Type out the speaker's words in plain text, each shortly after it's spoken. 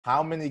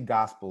How many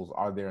gospels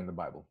are there in the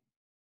Bible?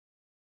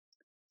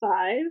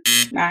 5.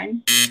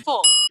 9.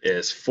 4.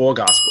 There's 4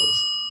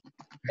 gospels.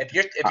 If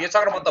you're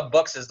talking about the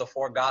books, is the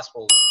 4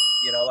 gospels,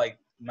 like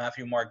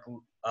Matthew, Mark,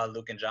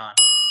 Luke, and John.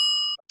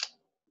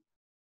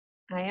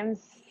 I am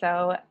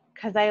so,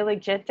 because I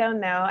legit don't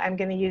know, I'm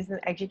going to use an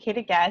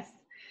educated guess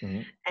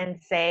and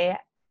say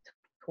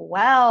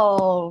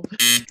 12.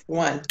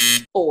 1.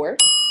 4.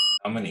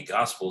 How many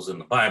gospels in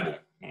the Bible?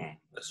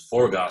 There's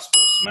 4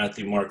 gospels: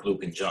 Matthew, Mark,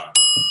 Luke, and John.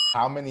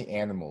 How many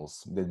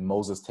animals did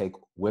Moses take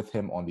with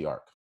him on the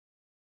ark?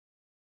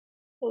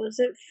 What was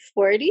it,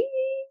 40?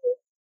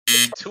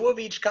 2 of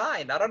each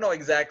kind. I don't know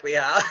exactly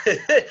how.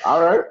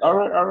 All right.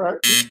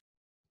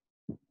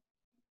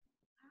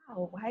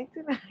 Oh, why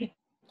did I?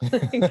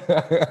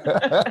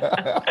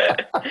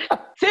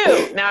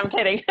 2. No, I'm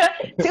kidding.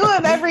 2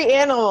 of every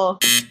animal.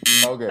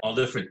 Okay. All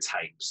different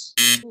types.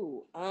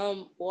 Ooh,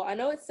 well, I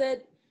know it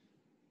said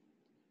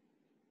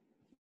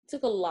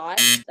took a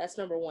lot. That's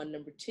number 1.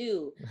 Number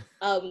 2,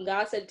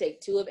 God said to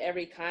take 2 of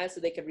every kind so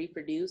they could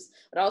reproduce.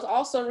 But I was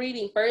also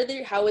reading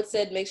further how it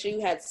said make sure you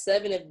had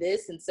 7 of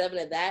this and 7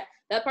 of that.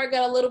 That part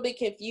got a little bit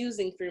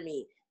confusing for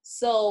me.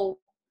 So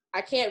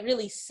I can't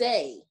really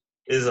say.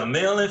 There's a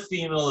male and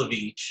female of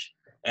each,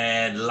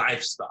 and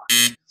livestock,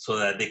 so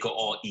that they could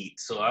all eat.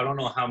 So I don't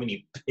know how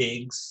many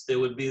pigs there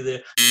would be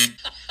there.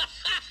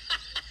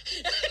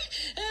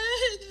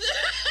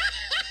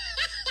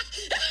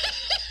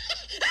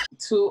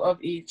 2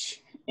 of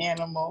each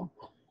animal.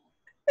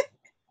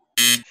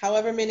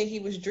 However many he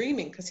was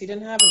dreaming, because he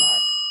didn't have an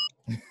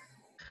ark.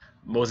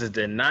 Moses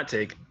did not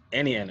take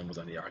any animals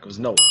on the ark. It was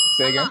Noah.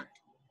 Say again?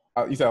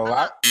 You said a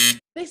lot?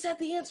 They said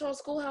the answer on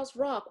Schoolhouse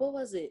Rock. What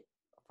was it?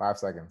 5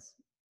 seconds.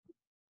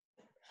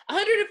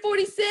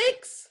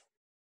 146?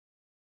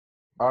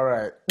 All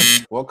right.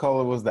 What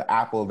color was the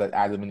apple that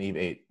Adam and Eve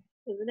ate?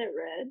 Isn't it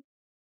red?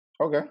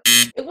 Okay.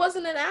 It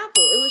wasn't an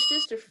apple. It was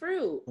just a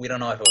fruit. We don't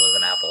know if it was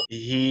an apple.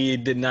 He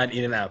did not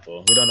eat an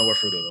apple. We don't know what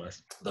fruit it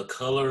was. The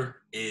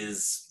color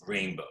is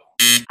rainbow.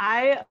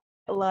 I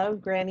love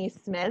Granny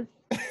Smith,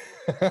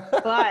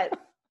 but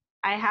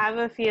I have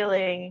a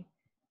feeling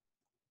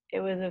it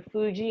was a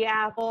Fuji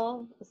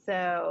apple,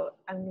 so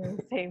I'm going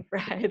to say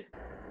red.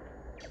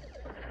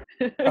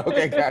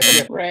 Okay,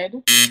 gotcha.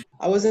 Red.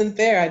 I wasn't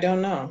there. I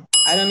don't know.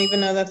 I don't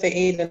even know that they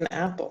ate an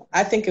apple.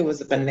 I think it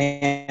was a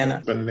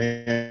banana.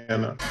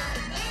 Banana.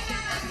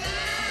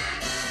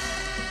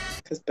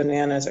 Because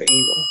bananas are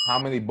evil. How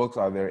many books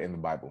are there in the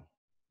Bible?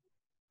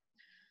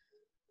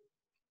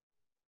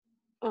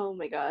 Oh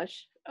my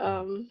gosh.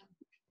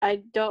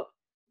 I don't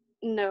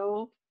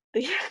know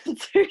the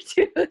answer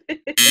to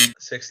it.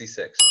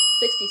 66.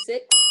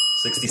 66?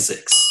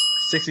 66.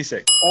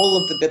 66. All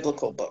of the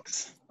biblical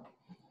books.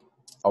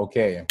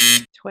 Okay.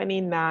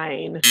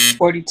 29.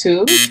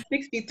 42.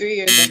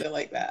 63 or something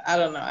like that. I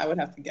don't know. I would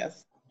have to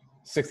guess.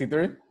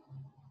 63?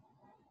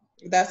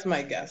 That's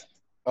my guess.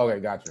 Okay,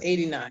 gotcha.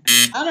 89.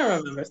 I don't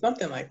remember.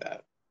 Something like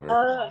that.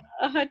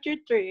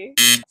 103.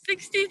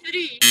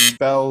 63.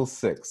 Spell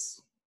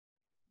 6.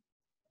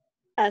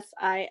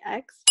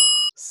 SIX.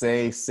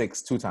 Say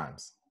 6 2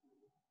 times.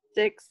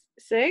 6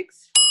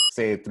 6.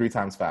 Say it 3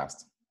 times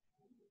fast.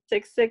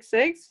 6 6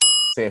 6.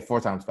 Say it 4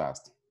 times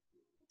fast.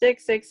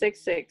 6 6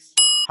 6 6.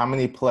 How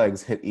many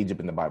plagues hit Egypt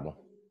in the Bible?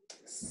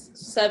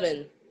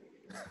 7.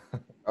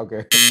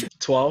 Okay.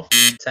 12.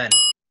 10.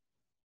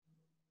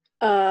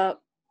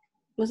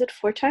 Was it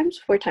 4 times?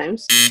 4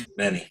 times.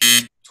 Many.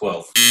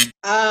 12.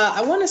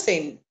 I want to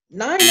say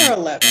 9 or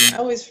 11. I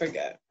always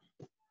forget.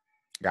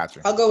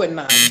 Gotcha. I'll go with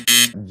 9.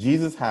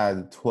 Jesus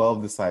had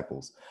 12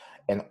 disciples,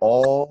 and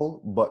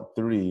all but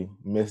 3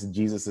 missed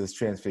Jesus'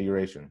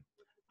 transfiguration.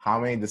 How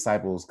many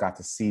disciples got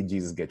to see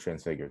Jesus get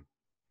transfigured?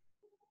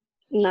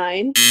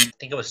 9. I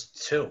think it was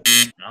 2.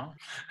 No?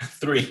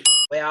 3.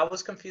 Wait, I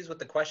was confused with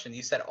the question.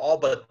 You said all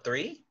but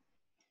 3?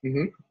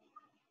 Mm-hmm.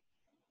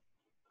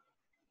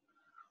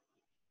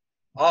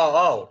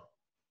 Oh.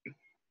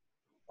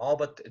 All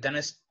but then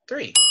it's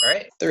 3,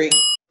 right? 3.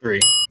 3.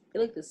 I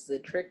feel like this is a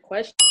trick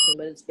question,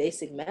 but it's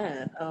basic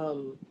math.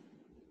 9?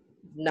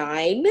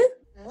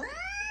 What?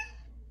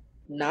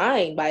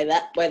 9 by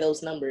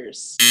those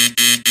numbers.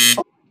 9?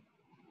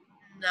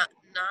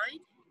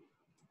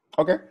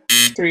 Okay.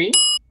 3.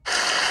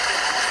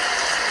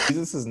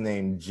 Jesus is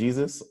named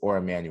Jesus or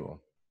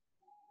Emmanuel?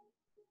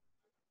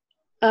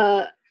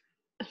 I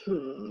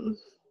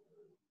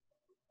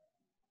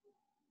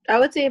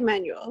would say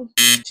Emmanuel.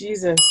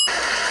 Jesus.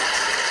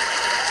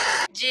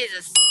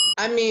 Jesus.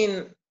 I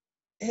mean,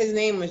 his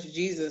name was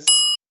Jesus,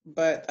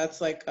 but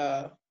that's like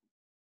I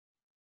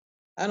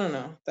don't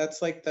know.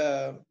 That's like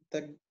the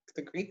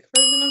Greek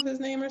version of his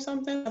name or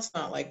something. That's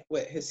not like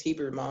what his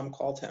Hebrew mom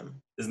called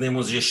him. His name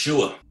was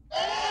Yeshua.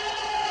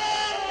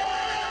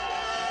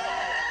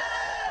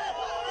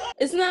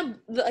 Isn't that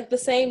like the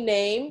same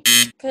name?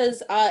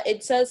 Because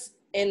it says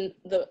in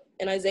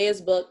Isaiah's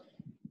book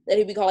that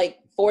he'd be called like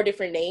 4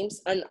 different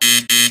names. And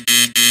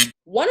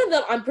one of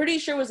them I'm pretty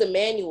sure was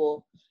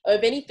Emmanuel. Or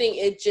if anything,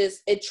 it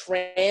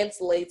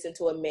translates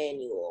into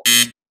Emmanuel.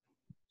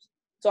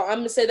 So I'm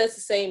gonna say that's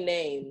the same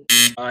name.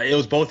 It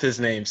was both his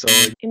names. So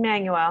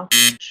Emmanuel.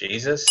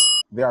 Jesus.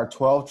 There are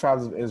 12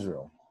 tribes of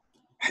Israel.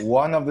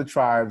 One of the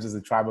tribes is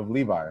the tribe of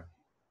Levi.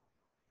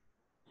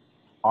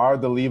 Are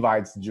the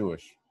Levites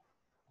Jewish?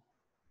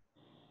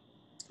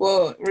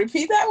 Well,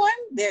 repeat that one.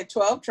 There are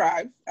 12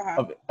 tribes.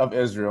 Of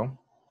Israel.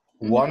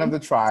 One of the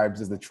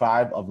tribes is the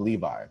tribe of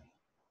Levi.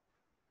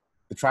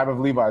 The tribe of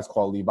Levi is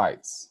called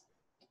Levites.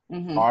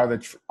 Are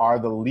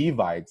the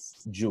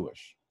Levites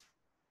Jewish?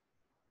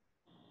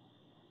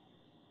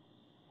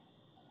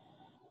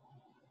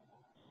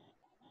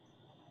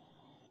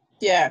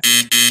 Yes.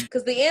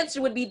 Because the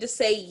answer would be to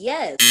say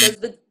yes. Because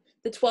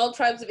the 12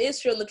 tribes of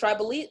Israel and the tribe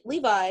of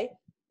Levi,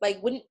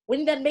 like,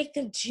 wouldn't that make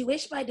them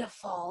Jewish by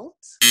default?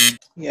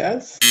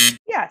 Yes.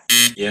 Yes.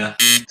 Yeah.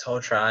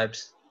 12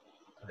 tribes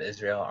of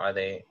Israel. Are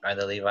the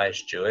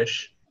Levites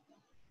Jewish?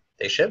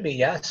 They should be,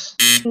 yes.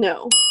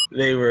 No.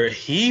 they were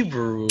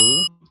Hebrew.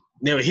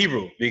 They were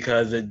Hebrew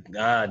because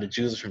the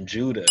Jews are from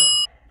Judah.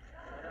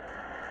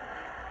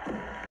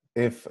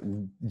 If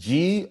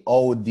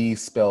God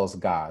spells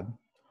God,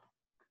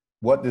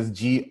 what does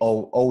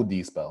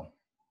Good spell?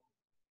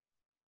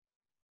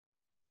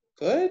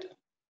 Good.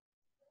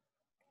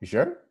 You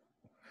sure?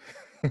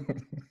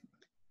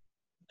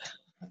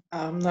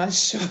 I'm not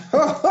sure.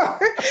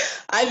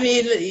 I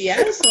mean,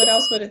 yes. What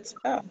else would it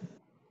spell?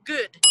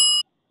 Good.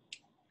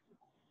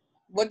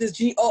 What does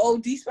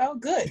GOOD spell?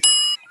 Good.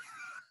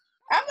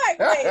 I'm like,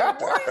 wait,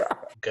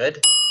 what?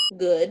 Good.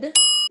 Good.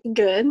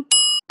 Good.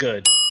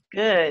 Good.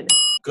 Good.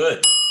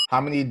 Good.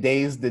 How many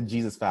days did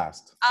Jesus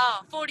fast?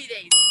 40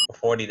 days.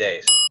 40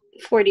 days.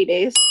 40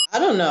 days. I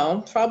don't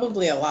know.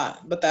 Probably a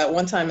lot. But that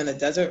one time in the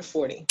desert,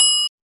 40.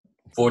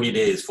 40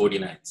 days, 40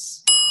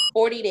 nights.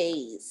 40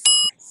 days.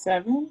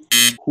 7.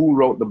 Who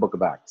wrote the book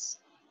of Acts?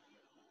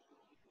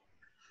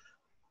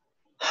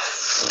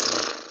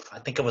 I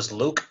think it was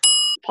Luke.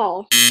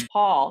 Paul.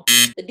 Paul.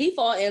 The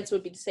default answer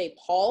would be to say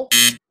Paul.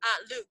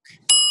 Luke.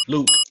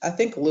 Luke. I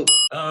think Luke.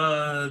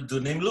 The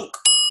name Luke.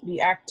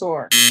 The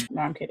actor.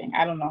 No, I'm kidding.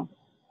 I don't know.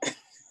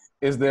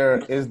 Is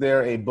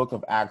there a book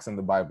of Acts in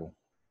the Bible?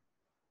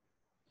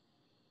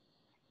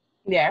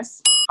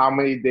 Yes. How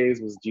many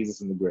days was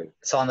Jesus in the grave?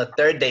 So on the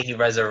third day he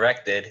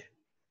resurrected,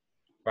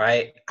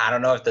 right? I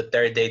don't know if the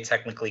third day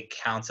technically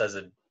counts as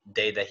a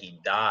day that he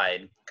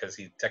died, because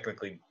he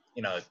technically,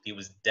 he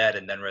was dead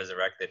and then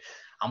resurrected.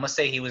 I'm gonna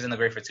say he was in the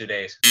grave for 2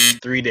 days.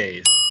 3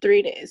 days.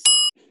 3 days.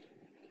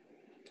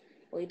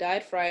 Well, he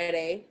died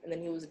Friday, and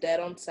then he was dead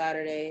on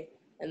Saturday,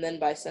 and then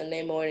by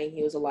Sunday morning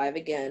he was alive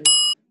again.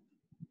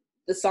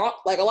 The song,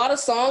 like a lot of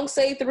songs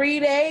say 3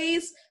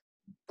 days.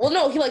 Well,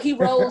 no, he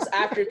rose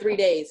after 3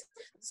 days.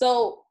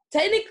 So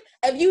technically,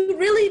 if you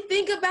really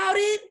think about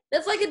it,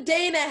 that's like a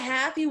day and a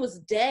half he was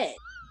dead.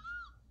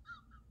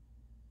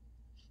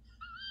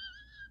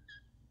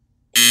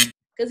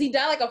 Because he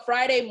died like a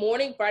Friday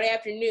morning, Friday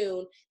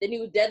afternoon, then he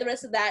was dead the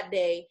rest of that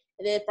day,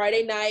 and then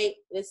Friday night,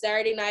 then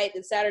Saturday night,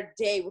 then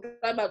Saturday. We're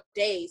talking about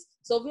days.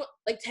 So,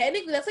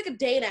 technically, that's like a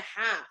day and a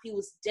half he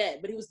was dead,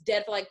 but he was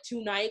dead for like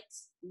 2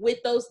 nights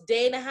with those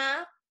day and a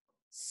half.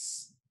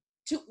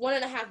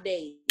 1.5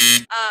 days.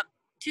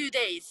 2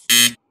 days.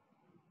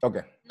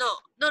 Okay. No,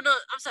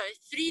 I'm sorry.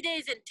 3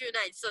 days and 2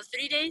 nights. So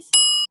 3 days?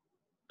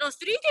 No,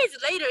 3 days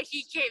later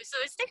he came. So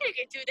it's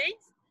technically 2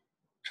 days.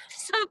 I'm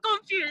so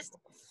confused.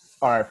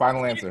 All right,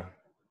 final answer.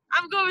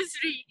 I'm going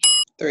 3.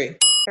 3.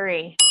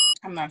 3.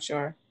 I'm not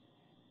sure.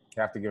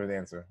 You have to give it the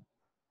answer.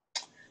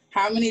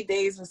 How many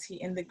days was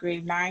he in the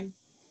grave? 9?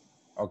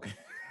 Okay.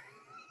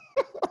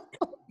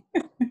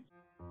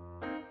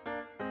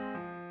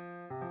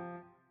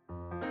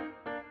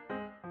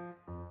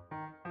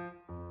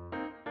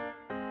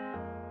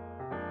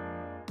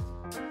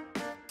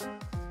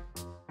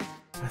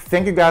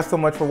 Thank you guys so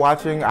much for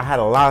watching. I had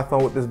a lot of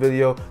fun with this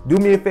video. Do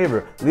me a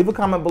favor, leave a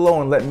comment below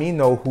and let me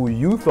know who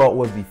you thought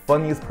was the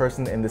funniest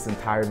person in this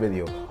entire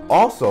video.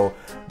 Also,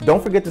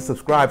 don't forget to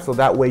subscribe so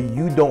that way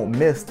you don't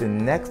miss the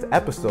next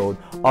episode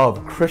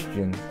of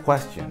Christian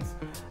Questions.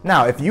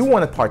 Now, if you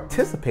want to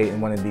participate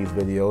in one of these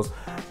videos,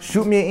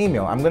 shoot me an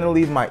email. I'm going to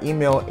leave my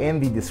email in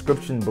the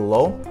description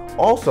below.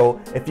 Also,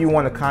 if you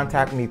want to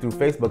contact me through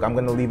Facebook, I'm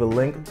going to leave a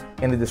link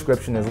in the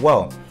description as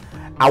well.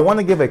 I want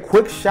to give a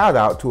quick shout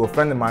out to a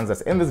friend of mine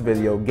that's in this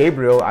video,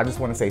 Gabriel. I just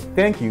want to say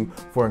thank you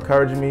for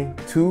encouraging me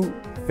to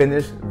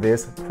finish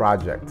this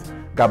project.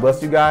 God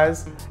bless you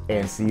guys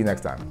and see you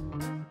next time.